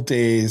old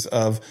days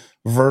of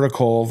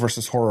vertical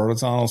versus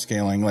horizontal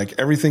scaling. Like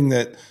everything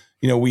that,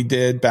 we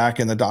did back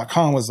in the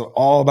 .com was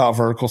all about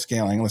vertical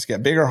scaling. Let's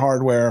get bigger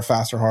hardware,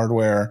 faster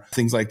hardware,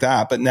 things like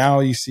that. But now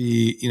you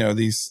see,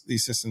 these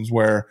systems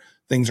where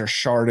things are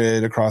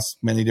sharded across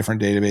many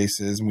different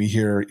databases. And we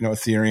hear,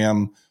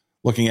 Ethereum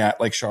looking at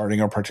like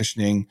sharding or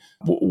partitioning.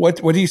 What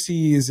do you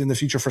see is in the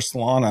future for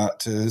Solana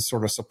to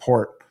sort of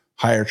support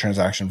higher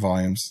transaction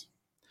volumes?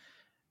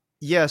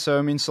 Yeah, so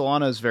I mean,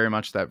 Solana is very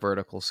much that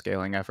vertical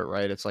scaling effort,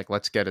 right? It's like,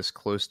 let's get as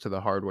close to the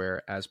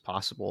hardware as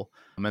possible,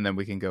 and then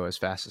we can go as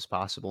fast as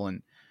possible.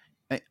 And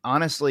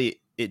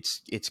honestly,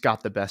 it's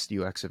got the best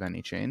UX of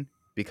any chain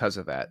because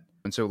of that.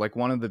 And so, like,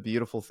 one of the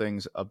beautiful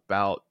things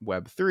about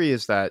Web3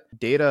 is that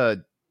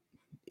data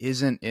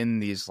isn't in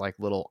these like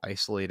little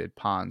isolated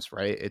ponds,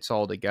 right? It's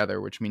all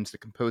together, which means the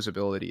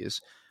composability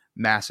is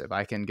massive.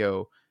 I can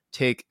go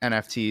take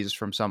NFTs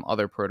from some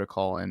other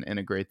protocol and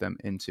integrate them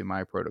into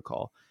my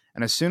protocol.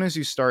 And as soon as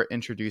you start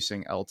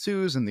introducing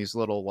L2s and these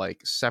little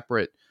like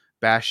separate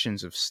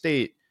bastions of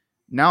state,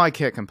 now I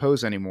can't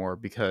compose anymore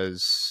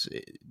because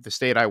the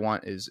state I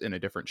want is in a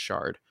different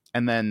shard.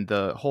 And then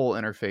the whole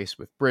interface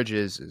with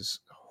bridges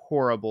is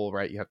horrible,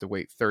 right? You have to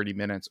wait 30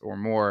 minutes or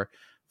more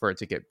for it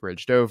to get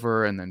bridged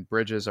over. And then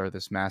bridges are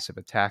this massive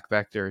attack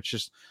vector. It's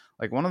just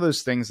like one of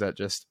those things that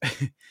just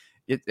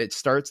it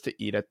starts to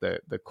eat at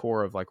the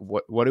core of like,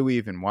 what do we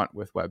even want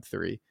with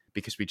Web3?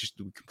 Because we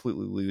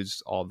completely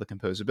lose all the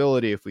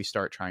composability if we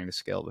start trying to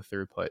scale the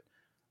throughput.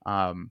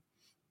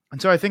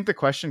 And so I think the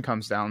question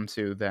comes down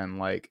to then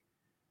like,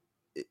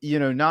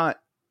 not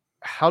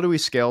how do we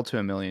scale to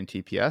 1 million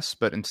TPS,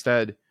 but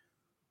instead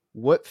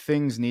what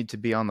things need to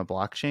be on the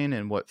blockchain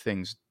and what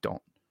things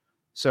don't.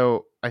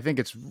 So I think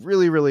it's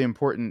really, really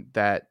important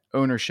that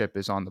ownership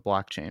is on the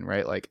blockchain,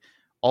 right? Like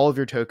all of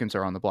your tokens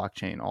are on the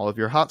blockchain. All of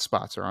your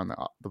hotspots are on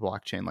the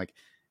blockchain. Like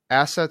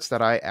assets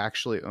that I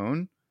actually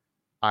own,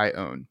 I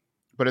own.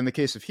 But in the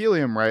case of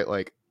Helium, right,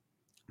 like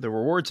the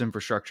rewards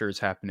infrastructure is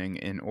happening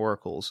in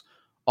Oracle's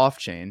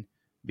off-chain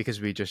because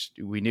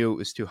we knew it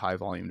was too high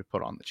volume to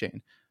put on the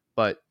chain.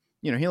 But,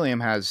 Helium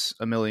has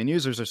 1 million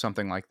users or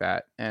something like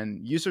that.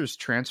 And users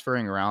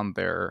transferring around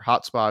their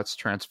hotspots,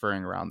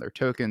 transferring around their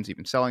tokens,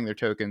 even selling their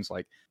tokens,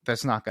 like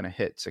that's not going to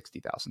hit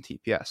 60,000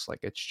 TPS. Like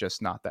it's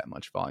just not that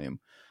much volume.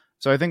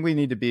 So I think we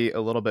need to be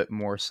a little bit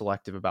more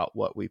selective about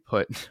what we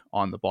put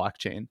on the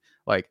blockchain.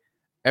 Like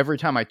every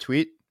time I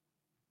tweet,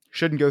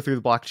 shouldn't go through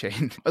the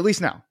blockchain, at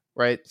least now.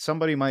 right?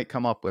 Somebody might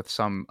come up with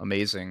some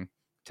amazing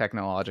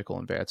technological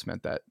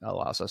advancement that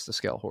allows us to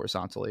scale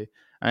horizontally.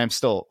 I am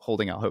still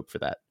holding out hope for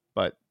that,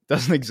 but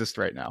doesn't exist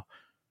right now.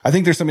 I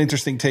think there's some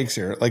interesting takes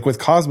here. Like with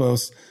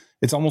Cosmos,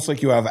 it's almost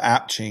like you have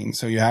app chain.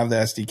 So you have the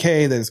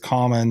SDK that is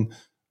common.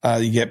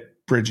 You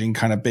get bridging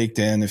kind of baked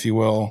in, if you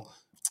will.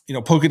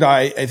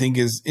 Polkadot, I think,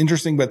 is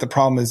interesting, but the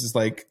problem is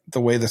like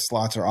the way the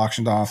slots are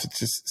auctioned off. It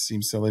just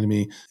seems silly to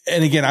me.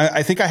 And again,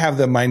 I think I have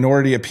the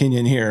minority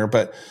opinion here,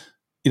 but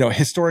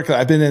historically,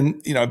 I've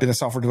been a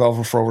software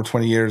developer for over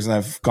 20 years, and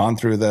I've gone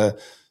through the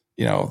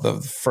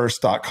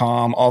first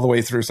 .com all the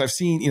way through. So I've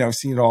seen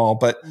it all,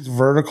 but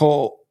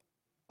vertical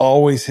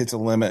always hits a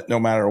limit no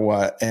matter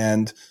what.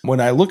 And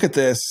when I look at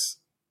this,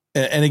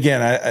 and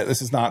again,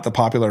 this is not the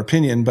popular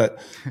opinion, but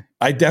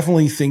I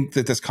definitely think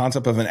that this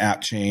concept of an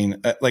app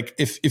chain, like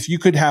if you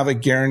could have a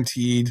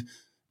guaranteed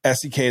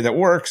SDK that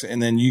works,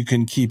 and then you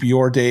can keep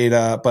your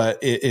data,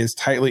 but it is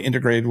tightly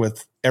integrated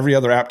with every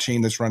other app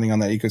chain that's running on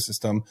that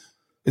ecosystem.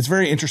 It's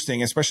very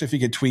interesting, especially if you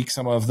could tweak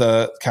some of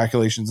the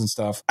calculations and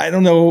stuff. I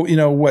don't know,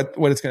 what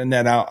it's going to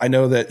net out. I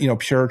know that,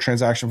 pure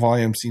transaction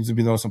volume seems to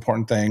be the most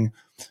important thing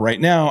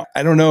right now.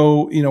 I don't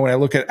know, when I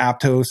look at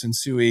Aptos and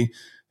Sui,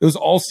 those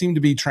all seem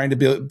to be trying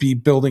to be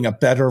building a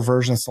better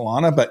version of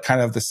Solana, but kind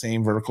of the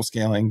same vertical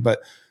scaling. But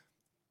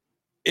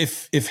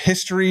if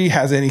history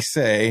has any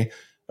say,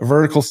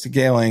 vertical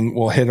scaling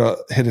will hit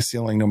a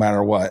ceiling no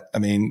matter what. I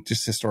mean,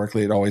 just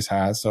historically, it always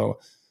has. So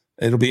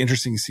it'll be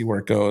interesting to see where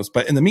it goes.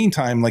 But in the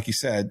meantime, like you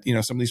said,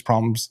 some of these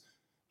problems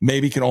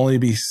maybe can only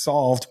be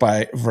solved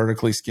by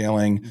vertically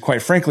scaling.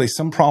 Quite frankly,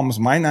 some problems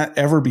might not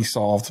ever be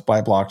solved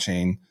by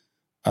blockchain.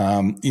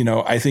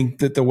 I think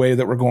that the way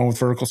that we're going with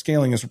vertical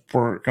scaling is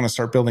we're going to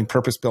start building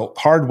purpose-built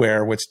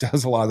hardware, which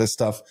does a lot of this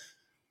stuff.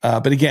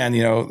 But again,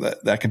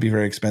 that can be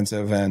very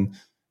expensive. And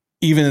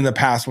even in the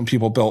past, when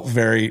people built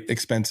very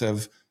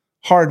expensive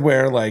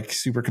hardware like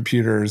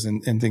supercomputers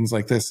and things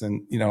like this,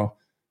 and,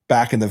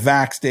 back in the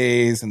VAX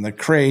days and the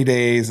Cray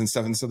days and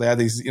stuff. And so they had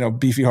these,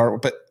 beefy hardware,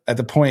 but at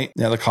the point,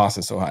 the cost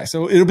is so high.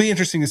 So it'll be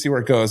interesting to see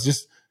where it goes.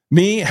 Just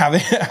me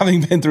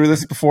having been through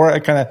this before, I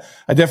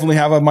definitely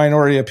have a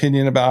minority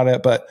opinion about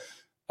it, but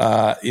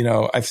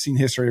I've seen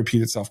history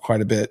repeat itself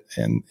quite a bit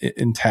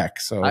in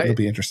tech. So it'll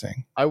be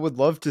interesting. I would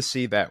love to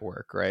see that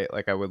work, right?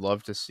 Like I would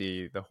love to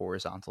see the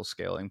horizontal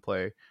scaling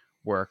play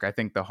work. I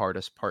think the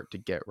hardest part to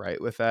get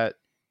right with that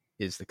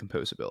is the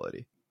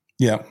composability.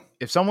 Yeah.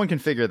 If someone can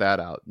figure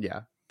that out,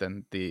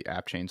 then the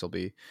app chains will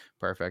be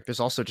perfect. There's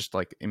also just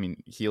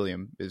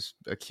Helium is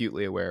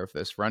acutely aware of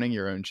this. Running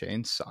your own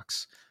chain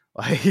sucks.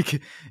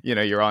 Like,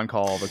 you're on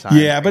call all the time.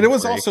 Yeah, but it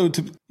was also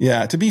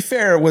to be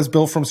fair, it was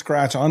built from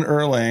scratch on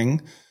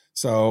Erlang.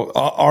 So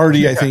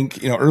already, I think,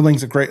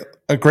 Erlang's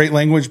a great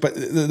language, but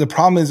the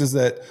problem is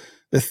that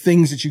the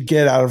things that you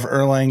get out of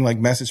Erlang, like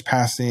message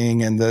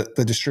passing and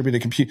the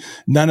distributed compute,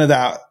 none of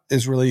that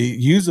is really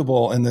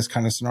usable in this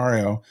kind of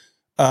scenario.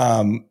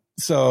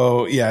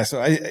 So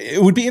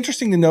it would be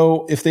interesting to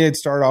know if they had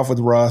started off with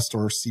Rust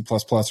or C++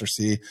 or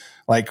C,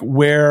 like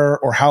where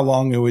or how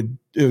long it would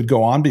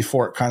go on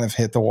before it kind of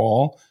hit the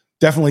wall.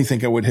 Definitely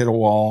think it would hit a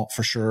wall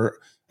for sure.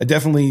 I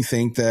definitely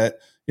think that,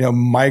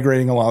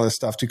 migrating a lot of this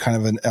stuff to kind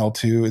of an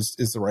L2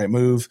 is the right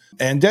move.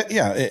 And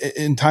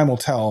in time will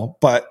tell.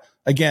 But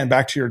again,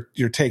 back to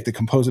your take, the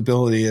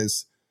composability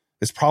is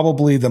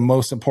probably the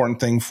most important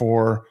thing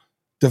for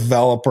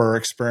developer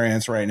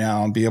experience right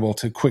now, and be able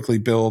to quickly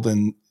build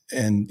and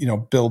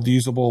build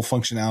usable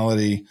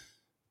functionality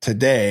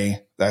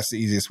today. That's the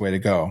easiest way to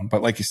go.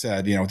 But like you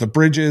said, the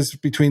bridges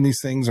between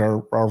these things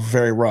are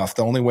very rough.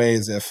 The only way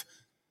is if,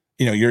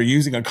 you're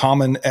using a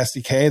common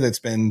SDK that's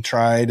been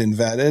tried and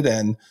vetted,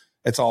 and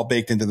it's all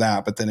baked into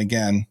that. But then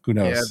again, who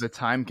knows? Yeah, the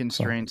time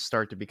constraints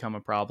start to become a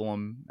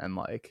problem. And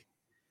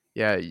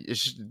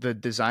the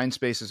design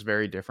space is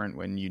very different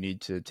when you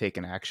need to take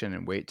an action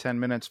and wait 10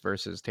 minutes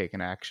versus take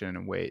an action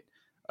and wait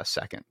a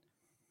second.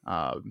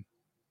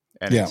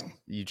 And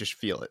you just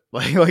feel it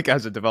like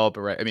as a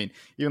developer, right? I mean,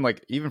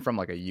 even from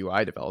like a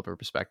UI developer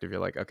perspective, you're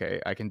like, okay,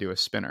 I can do a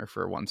spinner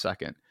for 1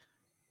 second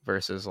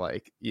versus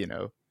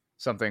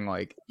something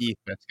like ETH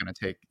that's going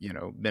to take,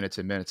 minutes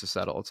and minutes to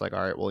settle. It's like,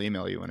 all right, we'll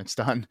email you when it's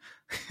done.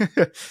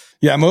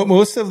 Yeah.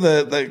 Most of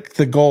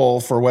the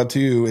goal for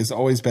Web2 has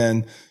always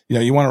been,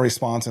 you want a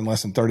response in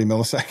less than 30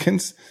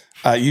 milliseconds.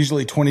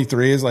 Usually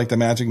 23 is like the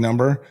magic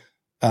number.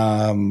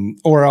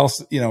 Or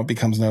else, it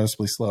becomes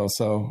noticeably slow.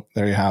 So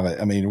there you have it.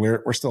 I mean,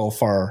 we're still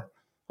far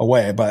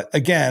away, but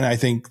again, I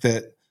think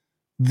that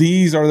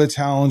these are the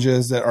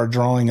challenges that are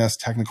drawing us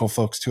technical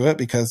folks to it,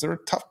 because they're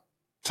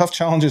tough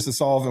challenges to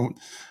solve. And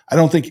I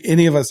don't think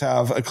any of us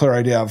have a clear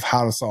idea of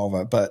how to solve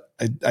it, but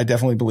I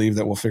definitely believe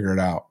that we'll figure it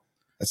out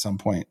at some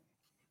point.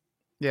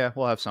 Yeah,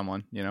 we'll have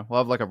someone, we'll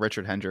have like a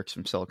Richard Hendricks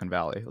from Silicon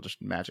Valley. He'll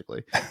just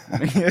magically.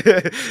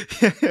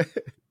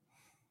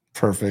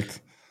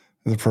 Perfect.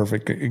 The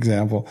perfect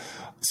example.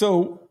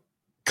 So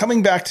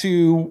coming back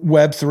to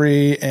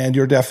Web3 and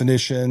your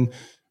definition,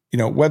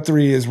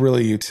 Web3 is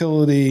really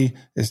utility,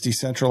 is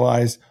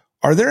decentralized.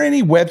 Are there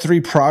any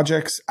Web3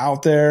 projects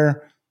out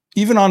there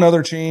even on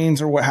other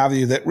chains or what have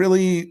you that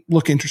really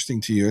look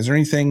interesting to you? Is there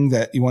anything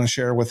that you want to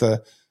share with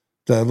the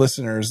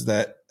listeners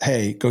that,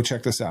 hey, go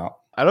check this out?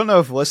 I don't know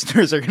if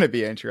listeners are going to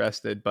be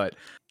interested, but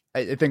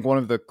I think one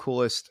of the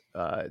coolest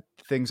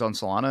things on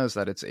Solana is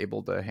that it's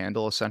able to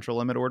handle a central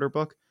limit order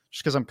book.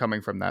 Just because I'm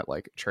coming from that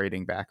like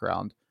trading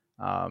background,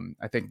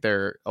 I think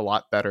they're a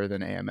lot better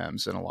than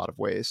AMMs in a lot of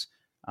ways.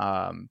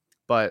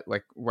 But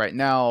like right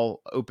now,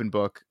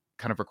 OpenBook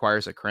kind of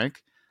requires a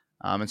crank.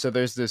 And so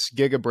there's this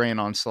gigabrain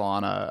on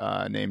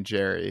Solana named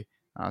Jerry.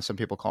 Some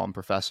people call him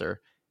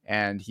Professor.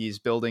 And he's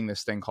building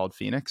this thing called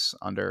Phoenix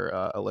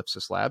under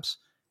Ellipsis Labs.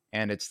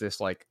 And it's this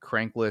like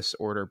crankless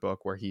order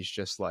book where he's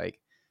just like,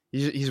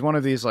 he's one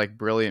of these like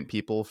brilliant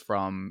people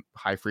from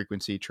high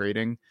frequency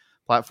trading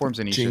platforms.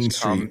 And he's Jane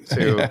just come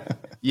Street. to,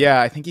 yeah,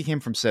 I think he came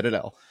from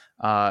Citadel.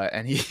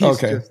 And he's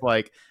just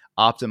like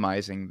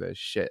optimizing the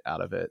shit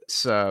out of it.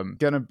 It's going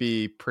to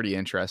be pretty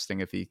interesting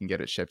if he can get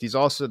it shipped. He's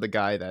also the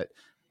guy that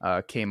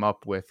came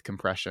up with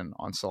compression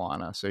on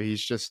Solana. So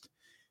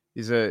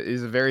he's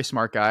a very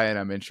smart guy, and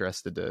I'm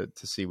interested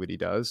to see what he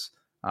does.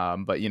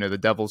 But the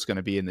devil's going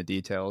to be in the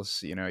details.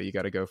 You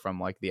got to go from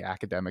like the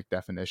academic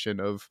definition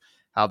of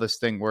how this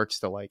thing works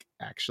to like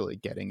actually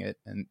getting it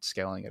and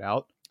scaling it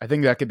out. I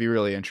think that could be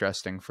really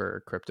interesting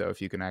for crypto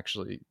if you can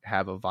actually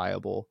have a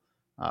viable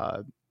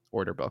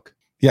order book.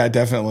 Yeah,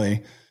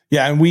 definitely.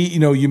 Yeah. And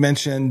you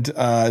mentioned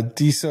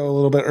DeSo a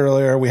little bit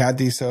earlier. We had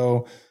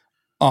DeSo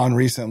on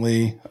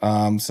recently.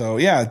 So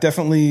yeah,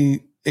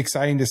 definitely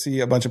exciting to see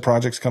a bunch of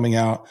projects coming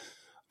out.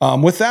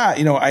 With that,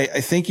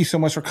 I thank you so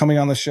much for coming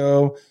on the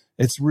show.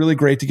 It's really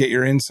great to get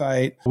your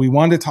insight. We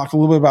wanted to talk a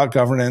little bit about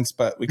governance,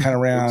 but we kind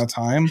of ran out of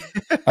time.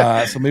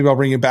 So maybe I'll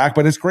bring you back,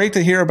 but it's great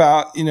to hear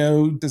about,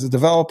 as a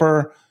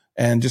developer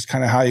and just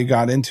kind of how you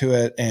got into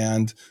it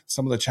and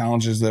some of the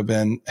challenges that have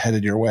been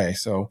headed your way.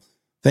 So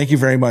thank you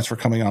very much for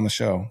coming on the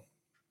show.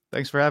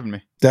 Thanks for having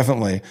me.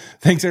 Definitely.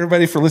 Thanks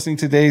everybody for listening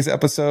to today's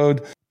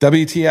episode,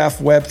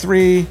 WTF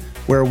Web3,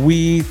 where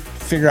we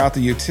figure out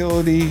the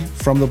utility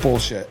from the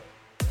bullshit.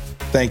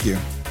 Thank you.